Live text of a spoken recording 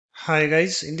Hi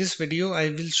guys, in this video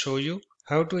I will show you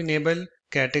how to enable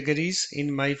categories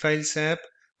in My Files app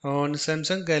on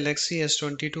Samsung Galaxy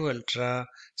S22 Ultra.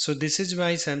 So this is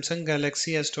my Samsung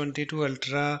Galaxy S22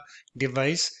 Ultra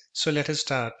device. So let us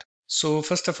start. So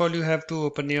first of all you have to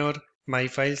open your My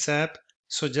Files app.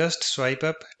 So just swipe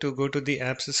up to go to the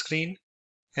apps screen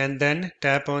and then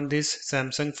tap on this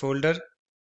Samsung folder.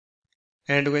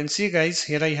 And you can see guys,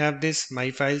 here I have this My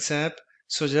Files app.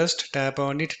 So just tap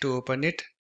on it to open it.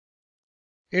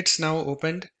 It's now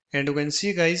opened and you can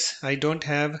see guys, I don't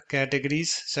have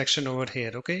categories section over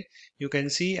here. Okay, you can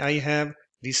see I have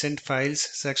recent files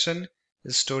section,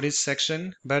 storage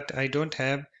section, but I don't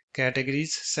have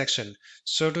categories section.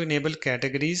 So to enable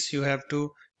categories you have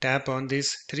to tap on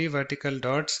these three vertical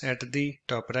dots at the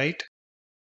top right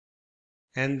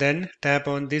and then tap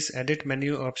on this edit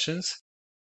menu options.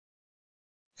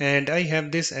 And I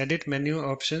have this edit menu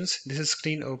options. This is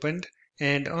screen opened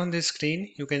and on this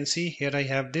screen you can see here I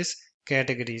have this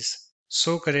categories.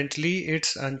 So currently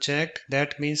it's unchecked,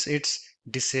 that means it's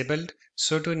disabled.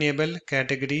 So to enable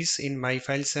categories in My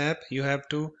Files app you have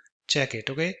to check it.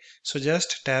 Okay, so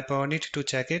just tap on it to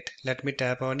check it. Let me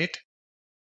tap on it.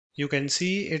 You can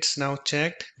see it's now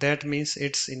checked, that means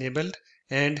it's enabled.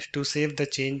 And to save the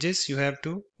changes you have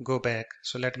to go back.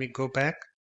 So let me go back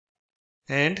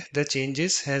and the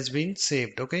changes has been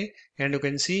saved. Okay, and you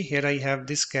can see here I have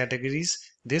this categories,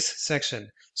 this section.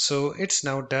 So it's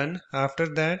now done. After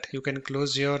that you can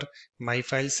close your My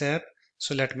Files app.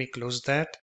 So let me close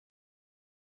that.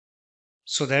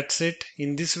 So that's it.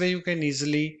 In this way you can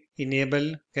easily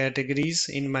enable categories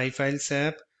in My Files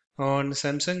app on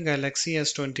Samsung Galaxy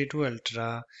S22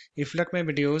 Ultra. If you like my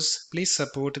videos, please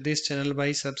support this channel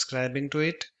by subscribing to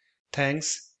it.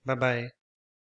 Thanks. Bye bye.